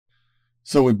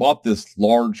So we bought this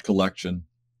large collection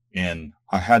and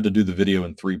I had to do the video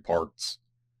in 3 parts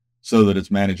so that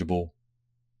it's manageable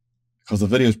because the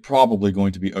video is probably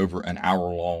going to be over an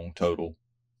hour long total.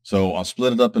 So I'll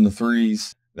split it up into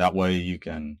threes. That way you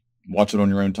can watch it on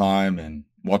your own time and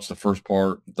watch the first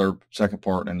part, second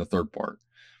part, and the third part.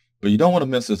 But you don't want to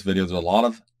miss this video. There's a lot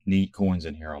of neat coins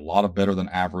in here, a lot of better than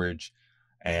average.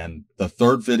 And the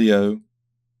third video,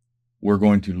 we're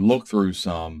going to look through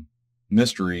some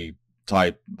mystery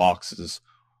type boxes.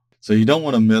 So you don't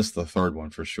want to miss the third one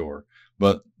for sure.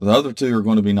 But the other two are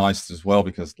going to be nice as well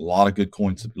because a lot of good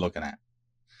coins to be looking at.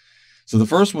 So the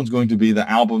first one's going to be the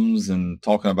albums and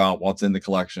talking about what's in the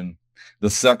collection. The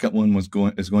second one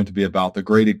is going to be about the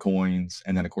graded coins.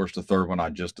 And then, of course, the third one, I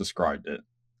just described it.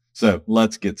 So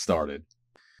let's get started.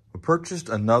 We purchased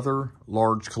another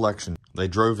large collection. They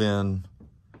drove in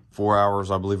 4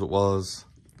 hours, I believe it was.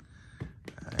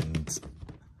 And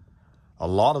a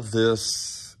lot of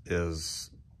this is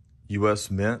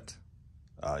U.S. Mint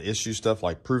issue stuff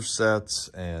like proof sets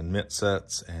and mint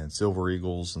sets and silver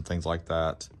eagles and things like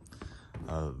that.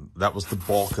 That was the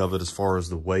bulk of it as far as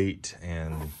the weight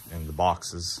and the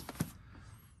boxes.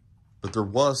 But there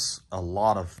was a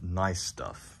lot of nice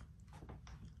stuff.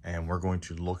 And we're going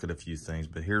to look at a few things.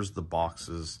 But here's the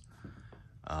boxes.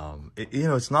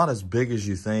 It's not as big as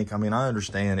you think. I mean, I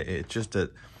understand it's just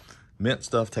that mint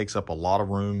stuff takes up a lot of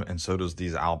room, and so does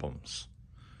these albums.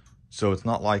 So it's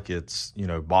not like it's,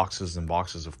 boxes and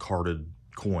boxes of carded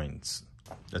coins.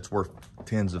 That's worth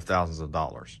tens of thousands of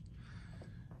dollars.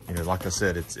 Like I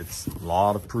said, it's a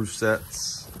lot of proof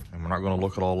sets, and we're not going to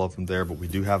look at all of them there, but we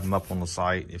do have them up on the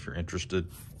site if you're interested.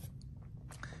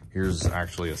 Here's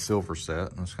actually a silver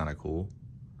set. That's kind of cool.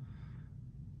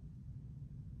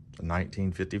 A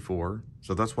 1954.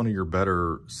 So that's one of your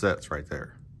better sets right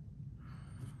there.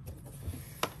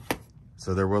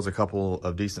 So there was a couple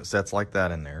of decent sets like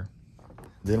that in there.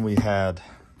 Then we had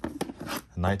a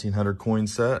 1900 coin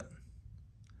set.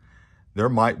 There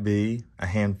might be a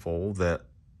handful that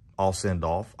I'll send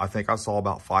off. I think I saw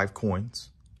about 5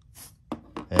 coins.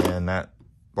 And that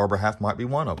Barbara Half might be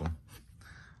one of them.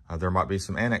 There might be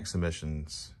some Annex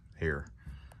submissions here.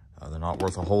 They're not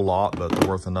worth a whole lot, but they're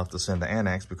worth enough to send to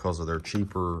Annex because of their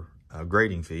cheaper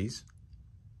grading fees.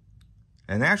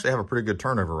 And they actually have a pretty good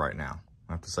turnover right now.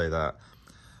 I have to say that.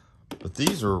 But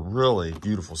these are really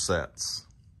beautiful sets.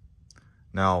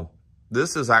 Now,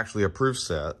 this is actually a proof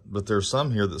set, but there's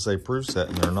some here that say proof set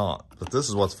and they're not. But this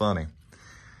is what's funny.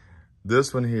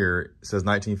 This one here says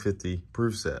 1950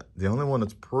 proof set. The only one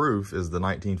that's proof is the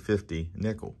 1950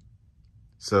 nickel.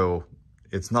 So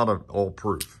it's not all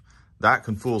proof. That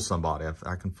can fool somebody.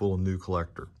 That can fool a new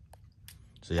collector.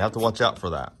 So you have to watch out for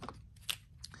that.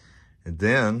 And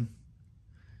then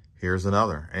here's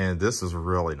another. And this is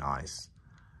really nice.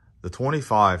 The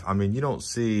 25, I mean, you don't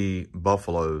see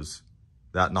buffaloes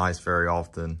that nice very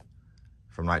often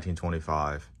from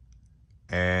 1925.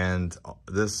 And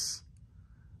this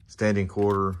standing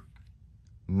quarter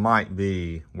might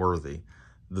be worthy.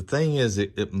 The thing is,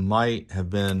 it might have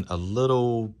been a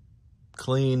little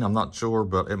clean. I'm not sure,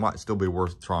 but it might still be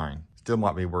worth trying. Still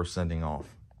might be worth sending off.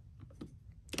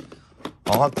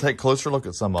 I'll have to take a closer look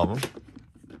at some of them.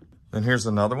 Then here's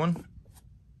another one.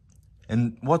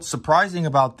 And what's surprising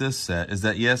about this set is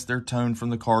that, yes, they're toned from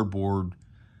the cardboard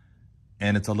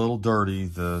and it's a little dirty,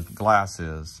 the glass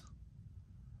is.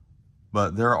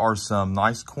 But there are some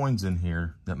nice coins in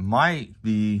here that might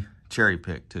be cherry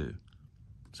picked too.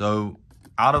 So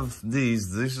out of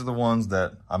these are the ones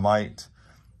that I might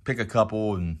pick a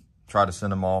couple and try to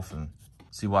send them off and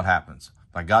see what happens.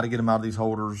 If I got to get them out of these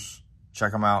holders,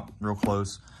 check them out real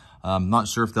close. I'm not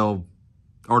sure if they'll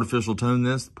artificial tone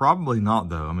this. Probably not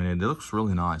though. I mean, it looks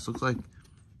really nice. Looks like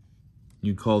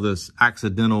you'd call this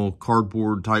accidental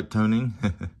cardboard type toning,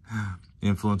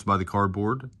 influenced by the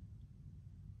cardboard.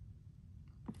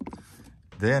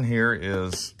 Then here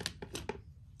is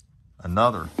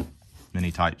another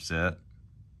mini type set.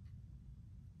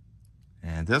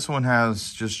 And this one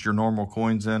has just your normal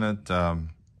coins in it. I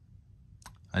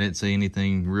didn't see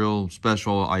anything real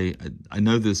special. I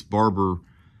know this Barber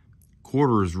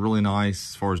quarter is really nice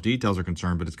as far as details are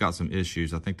concerned, but it's got some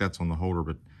issues. I think that's on the holder,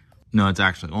 but no, it's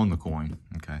actually on the coin.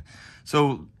 Okay.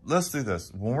 So let's do this.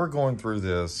 When we're going through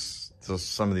this,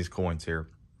 some of these coins here,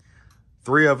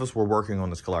 3 of us were working on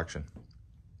this collection.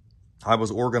 I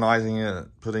was organizing it,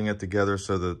 putting it together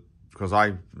so that, because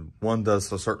one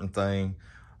does a certain thing,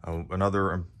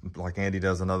 another, like Andy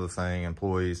does another thing,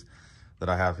 employees that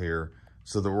I have here,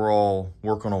 so that we're all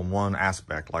working on one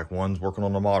aspect. Like one's working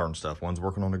on the modern stuff, one's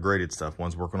working on the graded stuff,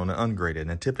 one's working on the ungraded.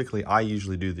 And typically I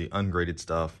usually do the ungraded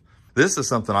stuff This is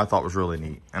something I thought was really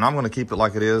neat, and I'm going to keep it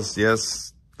like it is.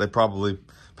 Yes, they probably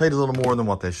paid a little more than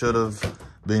what they should have,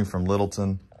 being from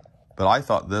Littleton, but I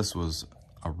thought this was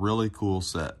a really cool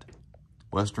set.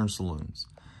 Western Saloons.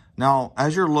 Now,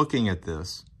 as you're looking at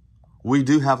this, we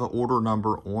do have an order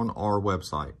number on our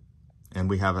website, and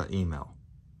we have an email.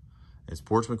 It's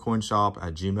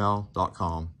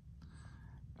portsmouthcoinshop@gmail.com.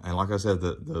 And like I said,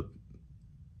 the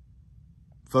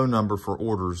phone number for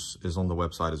orders is on the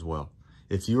website as well.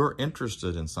 If you are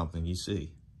interested in something you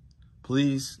see,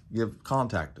 please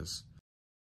contact us.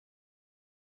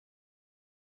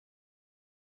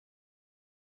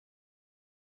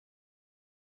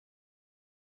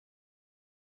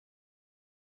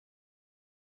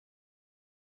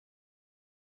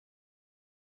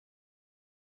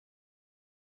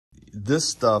 This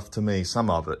stuff, to me, some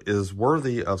of it, is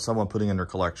worthy of someone putting in their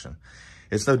collection.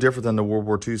 It's no different than the World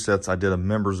War II sets. I did a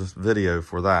members video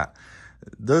for that.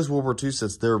 Those World War II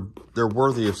sets, they're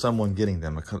worthy of someone getting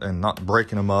them and not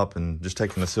breaking them up and just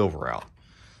taking the silver out.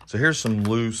 So here's some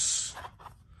loose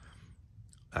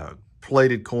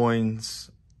plated coins,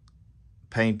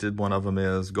 painted. One of them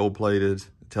is gold plated.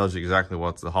 It tells you exactly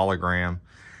what's the hologram.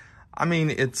 I mean,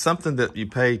 it's something that you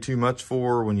pay too much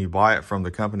for when you buy it from the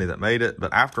company that made it,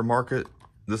 but aftermarket,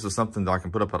 this is something that I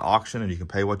can put up at auction and you can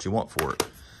pay what you want for it.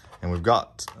 And we've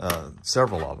got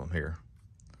several of them here.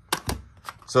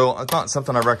 So it's not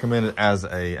something I recommend as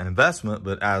an investment,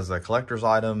 but as a collector's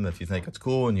item, if you think it's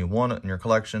cool and you want it in your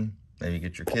collection, maybe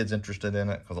get your kids interested in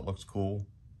it because it looks cool,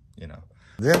 you know.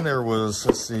 Then there was,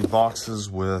 let's see, boxes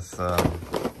with,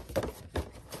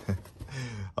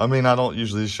 I mean, I don't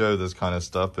usually show this kind of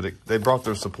stuff, but they brought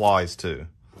their supplies too.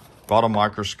 Brought a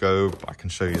microscope. I can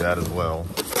show you that as well.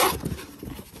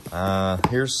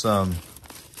 Here's some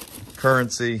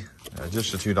currency,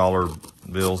 just the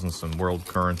 $2 bills and some world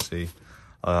currency.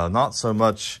 Not so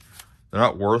much, they're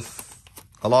not worth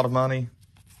a lot of money,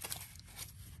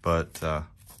 but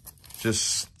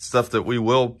just stuff that we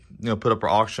will, put up for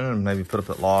auction and maybe put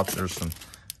up at lots. There's some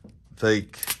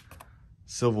fake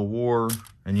Civil War,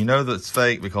 and you know that it's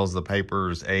fake because the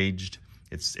paper is aged.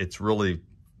 It's really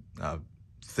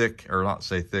thick, or not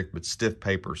say thick, but stiff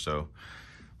paper. So,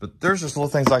 but there's just little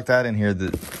things like that in here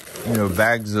that,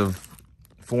 bags of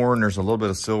foreign. There's a little bit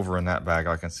of silver in that bag.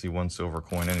 I can see one silver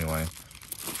coin anyway.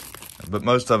 But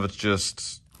most of it's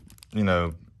just,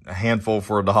 a handful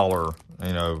for $1,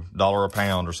 $1 a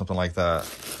pound or something like that.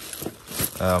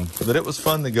 But it was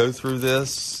fun to go through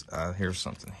this. Here's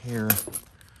something here.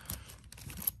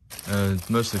 It's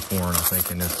mostly foreign, I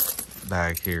think, in this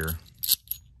bag here.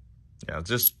 Yeah,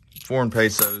 just foreign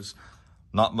pesos.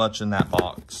 Not much in that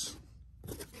box.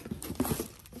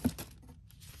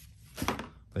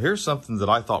 But here's something that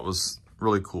I thought was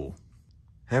really cool.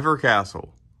 Hever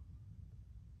Castle.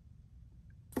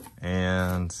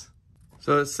 And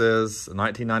so it says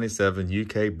 1997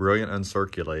 UK Brilliant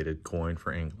Uncirculated coin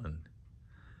for England.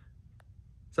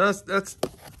 So that's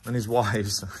and his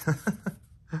wives.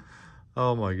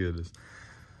 Oh my goodness.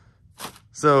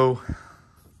 So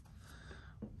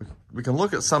we can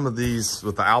look at some of these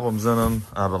with the albums in them,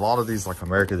 but a lot of these, like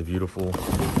America the Beautiful,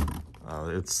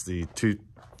 it's the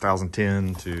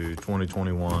 2010 to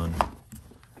 2021,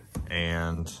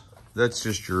 and that's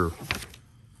just your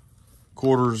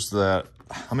quarters that,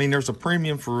 I mean, there's a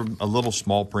premium for a little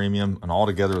small premium, and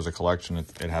altogether as a collection,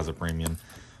 it has a premium.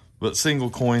 But single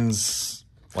coins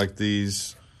like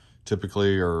these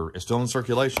typically are still in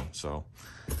circulation, so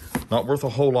not worth a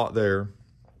whole lot there.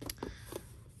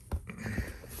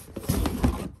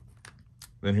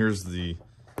 Then here's the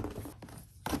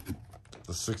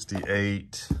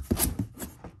 68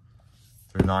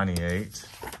 through 98.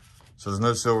 So there's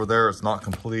no silver there, it's not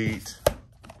complete.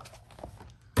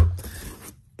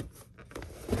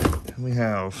 We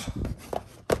have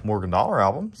Morgan Dollar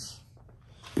albums.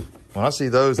 When I see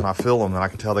those and I feel them and I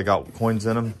can tell they got coins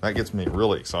in them, that gets me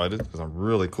really excited because I'm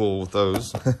really cool with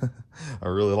those. I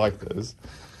really like those.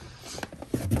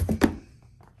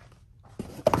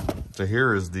 So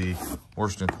here is the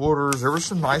Washington quarters. There were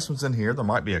some nice ones in here. There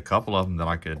might be a couple of them that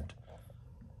I could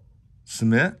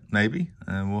submit, maybe,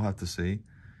 and we'll have to see.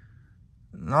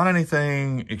 Not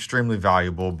anything extremely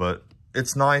valuable, but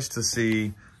it's nice to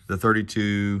see the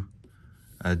 32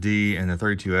 D and the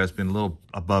 32S being a little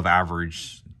above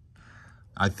average.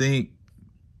 I think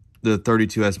the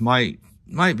 32S might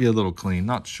be a little clean.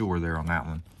 Not sure there on that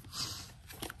one.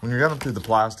 When you're going through the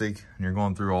plastic and you're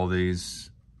going through all these,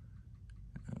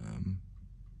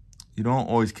 you don't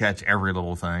always catch every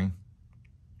little thing,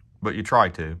 but you try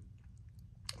to.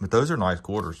 But those are nice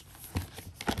quarters.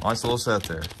 Nice little set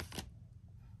there.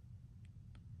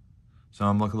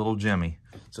 Some look a little Jimmy.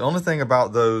 So the only thing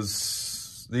about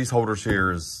those these holders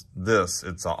here is this.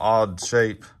 It's an odd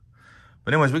shape.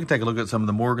 But anyways, we can take a look at some of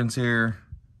the Morgans here.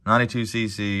 92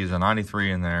 cc's, a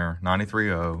 93 in there,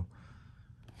 93.0.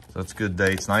 So that's good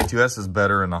dates. 92S is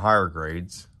better in the higher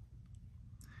grades.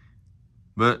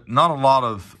 But not a lot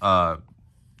of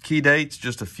key dates,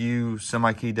 just a few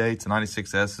semi-key dates. The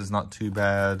 96S is not too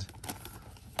bad.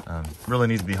 Really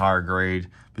needs to be higher grade.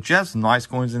 But you have some nice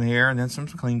coins in here, and then some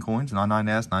clean coins,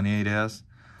 99S, 98S.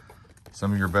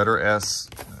 Some of your better S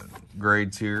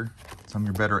grades here. Some of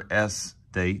your better S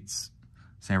dates,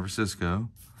 San Francisco.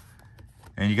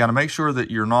 And you got to make sure that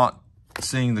you're not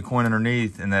seeing the coin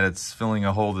underneath and that it's filling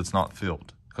a hole that's not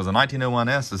filled. Because a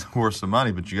 1901S is worth some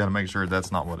money, but you got to make sure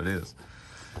that's not what it is.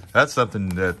 That's something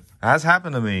that has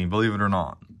happened to me, believe it or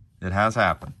not. It has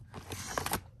happened.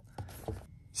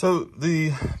 So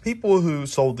the people who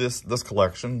sold this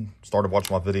collection started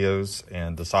watching my videos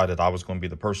and decided I was going to be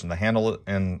the person to handle it.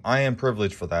 And I am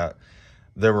privileged for that.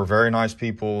 They were very nice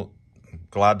people.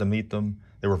 Glad to meet them.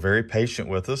 They were very patient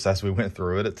with us as we went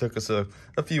through it. It took us a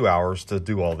few hours to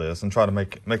do all this and try to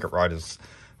make it right as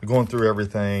going through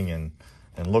everything and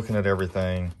looking at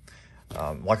everything.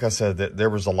 Like I said,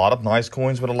 there was a lot of nice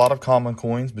coins, but a lot of common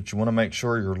coins. But you want to make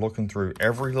sure you're looking through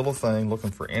every little thing,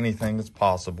 looking for anything that's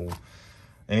possible.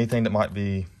 Anything that might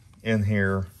be in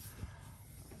here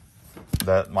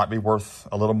that might be worth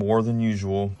a little more than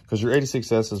usual. Because your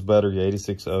 86S is better, your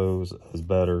 86O is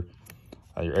better,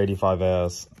 your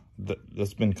 85S,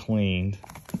 that's been cleaned.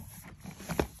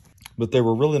 But they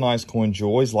were really nice coins. You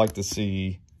always like to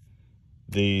see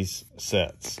these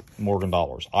sets, Morgan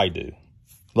dollars. I do.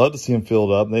 Love to see them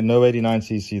filled up. They no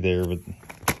 89cc there, but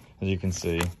as you can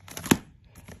see.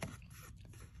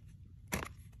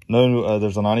 No,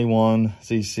 there's a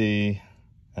 91cc,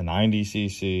 a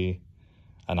 90cc,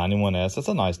 a 91S. That's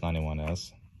a nice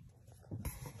 91S.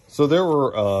 So there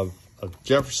were a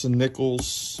Jefferson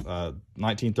Nichols,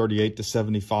 1938 to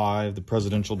 75, the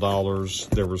presidential dollars.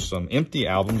 There were some empty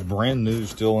albums, brand new,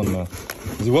 still in the.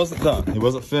 He wasn't done. He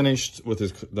wasn't finished with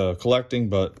the collecting,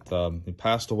 but he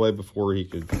passed away before he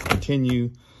could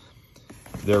continue.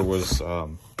 There was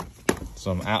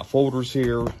some folders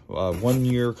here, 1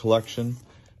 year collection.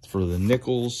 For the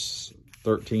Nichols,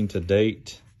 13 to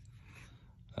date.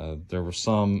 There were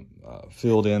some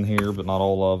filled in here, but not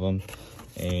all of them.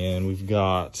 And we've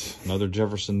got another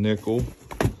Jefferson Nickel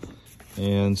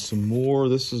and some more.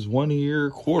 This is 1 year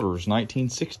quarters,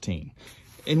 1916.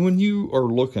 And when you are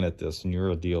looking at this and you're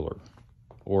a dealer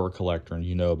or a collector and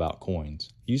you know about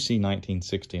coins, you see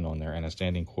 1916 on there and a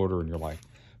standing quarter and you're like,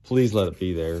 please let it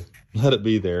be there. Let it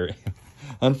be there.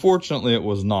 Unfortunately, it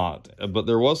was not, but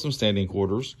there was some standing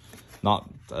quarters, not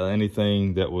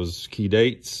anything that was key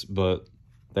dates, but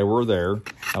they were there.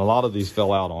 And a lot of these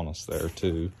fell out on us there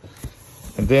too.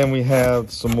 And then we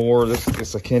have some more. This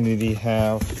is a Kennedy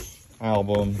half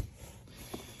album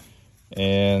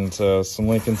and some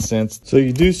Lincoln cents. So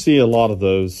you do see a lot of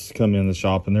those come in the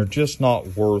shop, and they're just not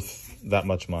worth that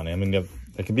much money. I mean,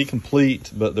 they can be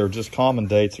complete, but they're just common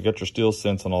dates. You got your steel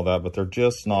cents and all that, but they're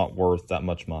just not worth that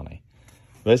much money.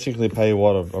 Basically pay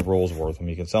what a roll's worth. I mean,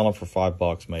 you can sell them for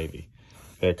 $5 maybe.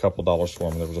 Pay a couple dollars for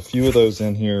them. There was a few of those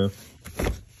in here,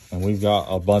 and we've got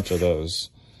a bunch of those.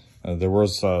 There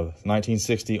was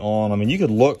 1960 on. I mean, you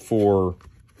could look for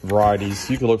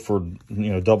varieties. You could look for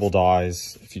double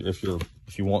dies if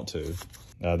you want to.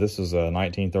 This is a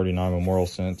 1939 Memorial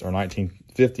Cent or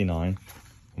 1959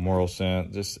 Memorial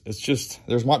Cent. It's just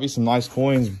there might be some nice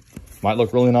coins, might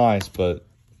look really nice, but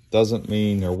doesn't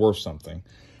mean they're worth something.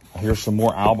 Here's some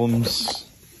more albums,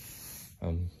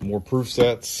 more proof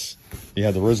sets. You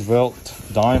have the Roosevelt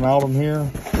dime album here,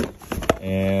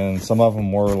 and some of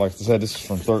them were, like I said, this is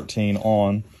from 13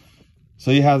 on.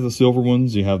 So you have the silver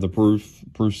ones, you have the proof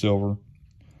silver.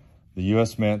 The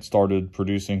U.S. Mint started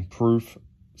producing proof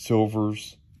silver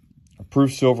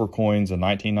coins in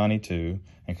 1992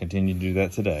 and continue to do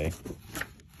that today.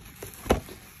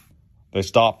 They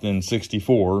stopped in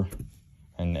 64.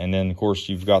 And then, of course,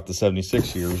 you've got the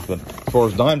 76 years. But as far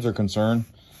as dimes are concerned,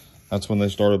 that's when they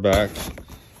started back.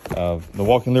 The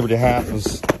Walking Liberty half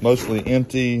was mostly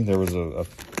empty. There was a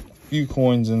few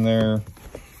coins in there,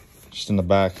 just in the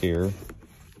back here.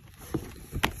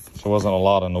 So it wasn't a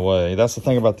lot in the way. That's the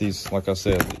thing about these, like I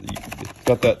said, you've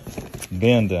got that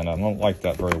bend in it. I don't like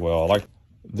that very well.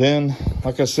 Then,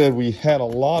 like I said, we had a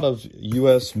lot of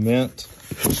U.S. Mint.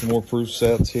 There's some more proof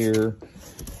sets here.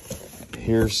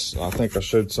 Here's, I think I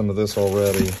showed some of this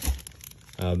already.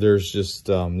 There's just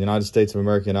United States of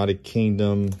America, United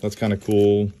Kingdom. That's kind of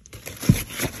cool.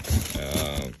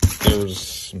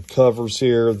 There's some covers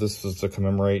here. This is to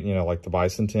commemorate, you know, like the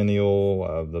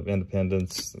bicentennial, the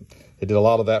independence. They did a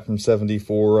lot of that from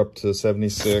 74 up to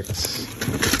 76.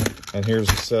 And here's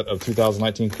a set of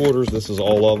 2019 quarters. This is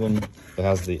all of them. It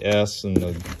has the S and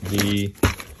the D.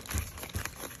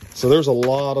 So there's a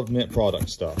lot of Mint product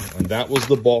stuff. And that was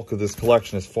the bulk of this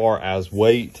collection as far as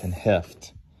weight and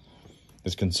heft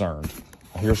is concerned.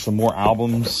 Here's some more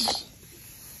albums,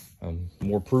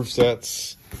 more proof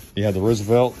sets. You have the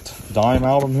Roosevelt dime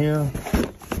album here.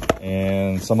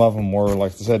 And some of them were,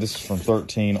 like I said, this is from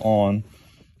 13 on.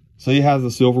 So you have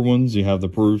the silver ones. You have the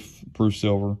proof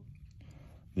silver.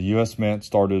 The U.S. Mint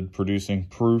started producing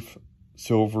proof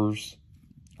silver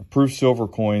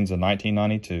coins in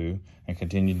 1992 and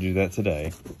continue to do that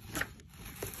today.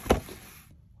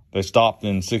 They stopped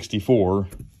in 64,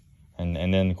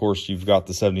 and then, of course, you've got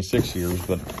the 76 years.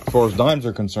 But as far as dimes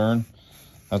are concerned,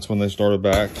 that's when they started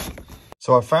back.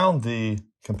 So I found the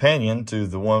companion to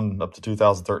the one up to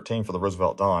 2013 for the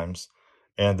Roosevelt dimes.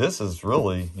 And this is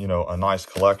really, you know, a nice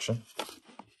collection.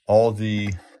 All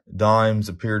the dimes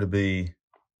appear to be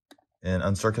in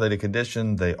uncirculated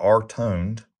condition. They are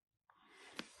toned.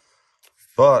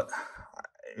 But,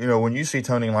 you know, when you see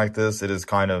toning like this, it is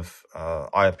kind of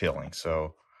eye-appealing.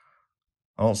 So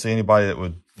I don't see anybody that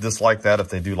would dislike that if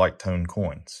they do like toned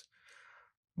coins.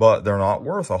 But they're not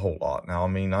worth a whole lot. Now, I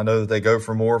mean, I know that they go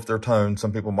for more if they're toned.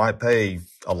 Some people might pay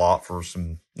a lot for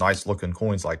some nice-looking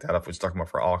coins like that if we stuck them up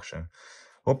for auction.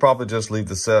 We'll probably just leave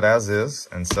the set as is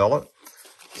and sell it.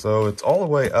 So it's all the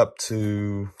way up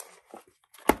to...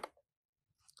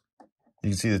 You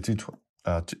can see the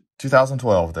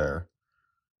 2012 there.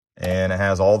 And it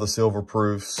has all the silver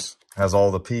proofs, has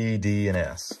all the P, D, and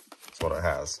S. That's what it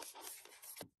has.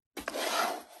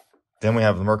 Then we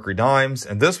have the Mercury dimes.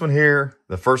 And this one here,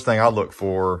 the first thing I look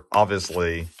for,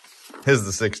 obviously, is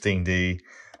the 16D.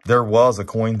 There was a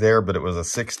coin there, but it was a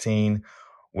 16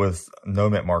 with no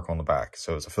mint mark on the back.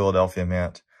 So it's a Philadelphia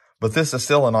mint. But this is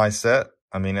still a nice set.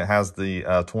 I mean, it has the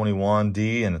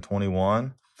 21D and the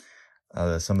 21.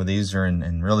 Some of these are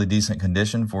in really decent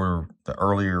condition for the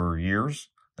earlier years.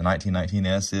 The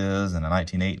 1919S is, and the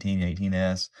 1918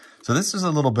 18S. So this is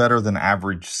a little better than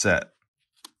average set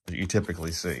that you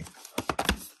typically see.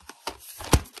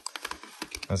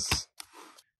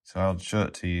 So I'll show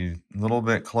it to you a little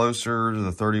bit closer to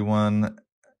the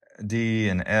 31D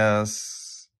and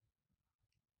S.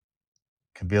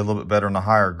 Can be a little bit better in the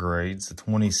higher grades. The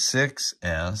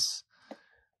 26S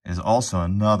is also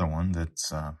another one that's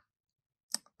the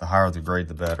higher the grade,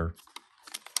 the better.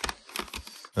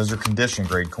 Those are condition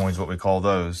grade coins, what we call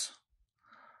those.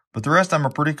 But the rest of them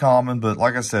are pretty common. But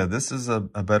like I said, this is a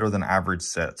better than average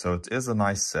set. So it is a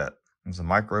nice set. It's a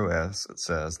micro S, it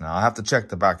says. Now, I have to check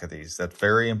the back of these. That's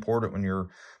very important when you're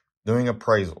doing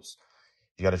appraisals.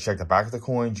 You got to check the back of the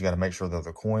coins. You got to make sure that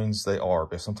the coins they are.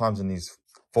 Because sometimes in these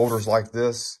folders like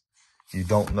this, you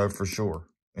don't know for sure.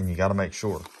 And you got to make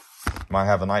sure. You might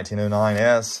have a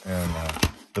 1909S and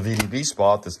the VDB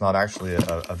spot that's not actually a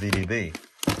VDB.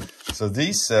 So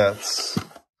these sets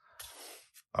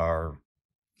go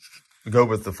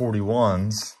with the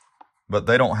 41s, but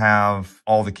they don't have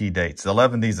all the key dates. The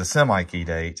 11D is a semi-key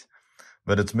date,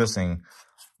 but it's missing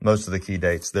most of the key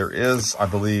dates. There is, I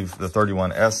believe, the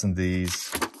 31S in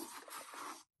these.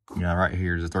 Yeah, right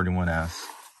here is the 31S.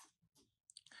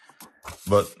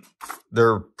 But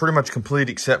they're pretty much complete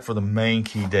except for the main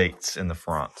key dates in the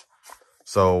front.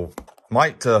 So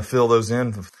might fill those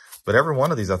in, but every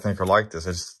one of these I think are like this.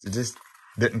 It just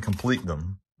didn't complete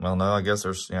them. Well, no, I guess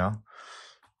there's, yeah.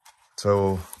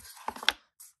 So,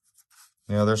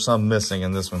 you know, there's some missing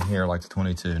in this one here, like the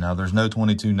 22. Now, there's no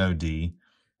 22, no D.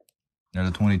 There are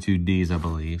the 22Ds, I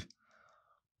believe.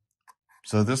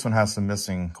 So this one has some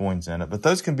missing coins in it, but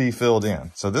those can be filled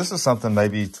in. So this is something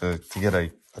maybe to get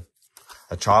a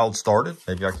child started.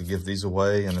 Maybe I could give these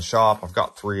away in the shop. I've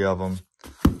got 3 of them.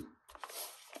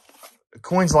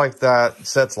 Coins like that,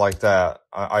 sets like that,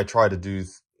 I try to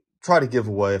give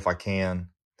away if I can,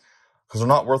 because they're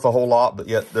not worth a whole lot, but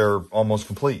yet they're almost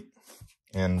complete,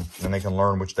 and they can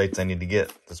learn which dates they need to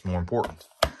get. That's more important.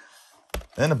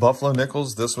 Then the Buffalo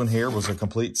Nickels, this one here was a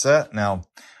complete set. Now,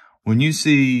 when you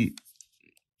see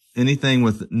anything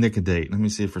with Nicodate, let me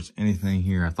see if there's anything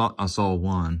here. I thought I saw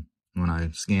one when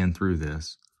I scanned through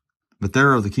this, but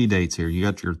there are the key dates here. You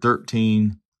got your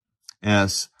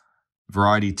 13S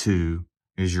Variety 2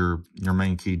 is your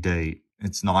main key date.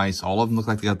 It's nice. All of them look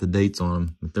like they got the dates on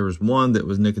them. But there was one that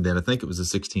was Nicodate. I think it was a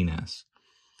 16S.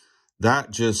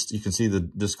 That just, you can see the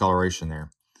discoloration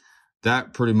there.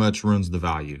 That pretty much ruins the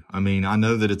value. I mean, I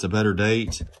know that it's a better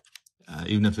date,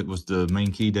 even if it was the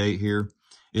main key date here.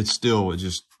 it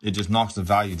just knocks the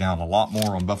value down a lot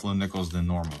more on buffalo nickels than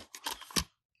normal.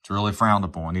 It's really frowned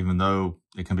upon, even though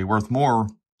it can be worth more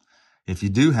if you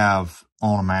do have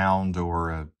on a mound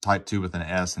or a type 2 with an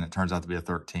S and it turns out to be a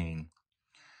 13.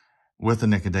 With a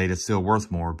nickel date, it's still worth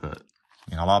more, but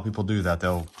you know, a lot of people do that.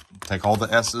 They'll take all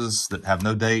the S's that have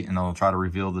no date and they'll try to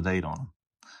reveal the date on them.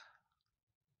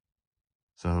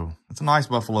 So it's a nice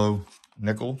buffalo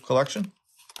nickel collection.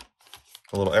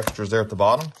 A little extras there at the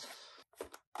bottom.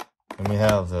 And we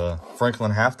have the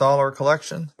Franklin $50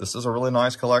 collection. This is a really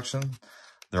nice collection.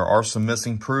 There are some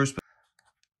missing proofs.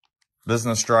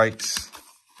 Business strikes.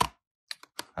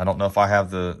 I don't know if I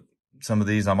have some of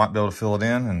these. I might be able to fill it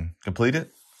in and complete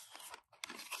it.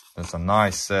 It's a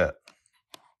nice set.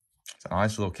 It's a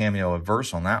nice little cameo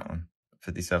adverse on that one.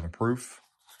 57 proof.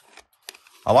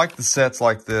 I like the sets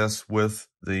like this with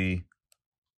the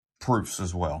proofs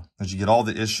as well, as you get all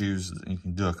the issues. You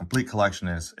can do a complete collection.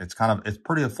 It's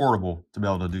pretty affordable to be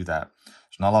able to do that.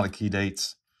 There's not a lot of key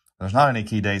dates. There's not any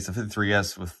key dates. The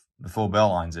 53S with the full bell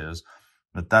lines is,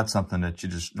 but that's something that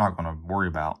you're just not going to worry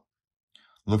about.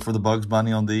 Look for the Bugs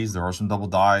Bunny on these. There are some double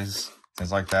dies,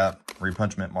 things like that.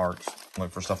 Repunchment marks.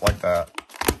 Look for stuff like that.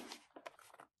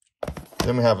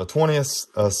 Then we have a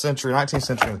 20th century, 19th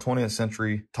century, and 20th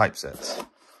century typesets.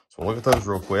 So we'll look at those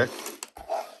real quick.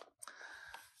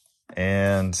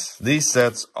 And these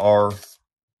sets are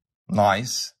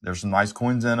nice. There's some nice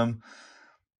coins in them.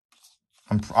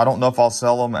 I don't know if I'll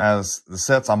sell them as the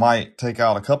sets. I might take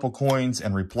out a couple coins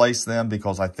and replace them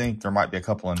because I think there might be a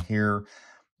couple in here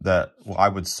that I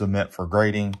would submit for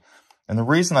grading. And the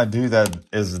reason I do that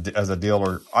is, as a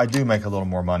dealer, I do make a little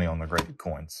more money on the graded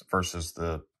coins versus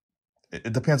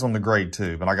it depends on the grade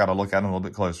too, but I got to look at them a little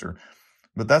bit closer.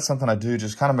 But that's something I do,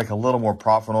 just kind of make a little more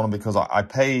profit on them because I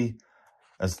pay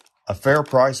a fair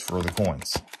price for the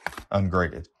coins,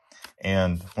 ungraded.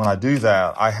 And when I do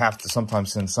that, I have to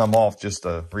sometimes send some off just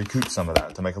to recoup some of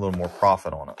that, to make a little more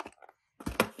profit on it.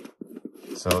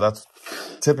 So that's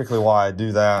typically why I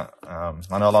do that. I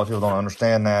know a lot of people don't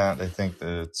understand that. They think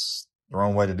that it's the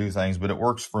wrong way to do things, but it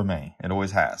works for me. It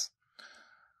always has.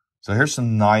 So here's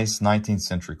some nice 19th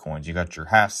century coins. You got your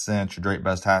half cent, your Drake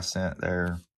Bust half cent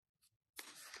there.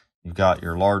 You've got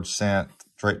your large cent,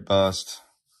 Drake Bust.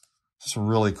 It's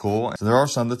really cool. So there are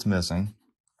some that's missing.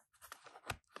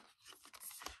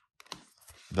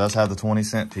 It does have the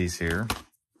 20-cent piece here.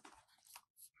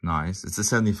 Nice. It's a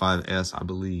 75S, I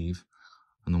believe.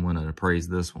 I'm the one that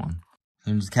appraised this one.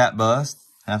 Here's the Cat Bust,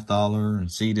 $50,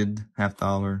 and seated,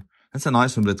 $50. That's a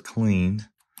nice one, but it's cleaned.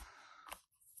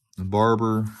 The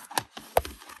Barber.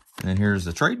 And then here's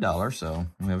the trade dollar, so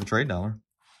we have a trade dollar.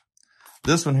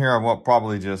 This one here I will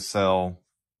probably just sell.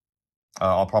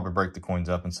 I'll probably break the coins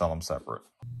up and sell them separate.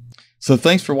 So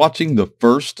thanks for watching the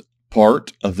first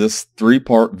part of this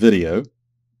 3-part video.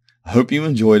 I hope you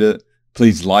enjoyed it.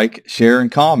 Please like, share,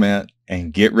 and comment,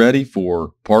 and get ready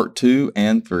for part 2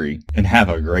 and 3. And have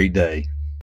a great day.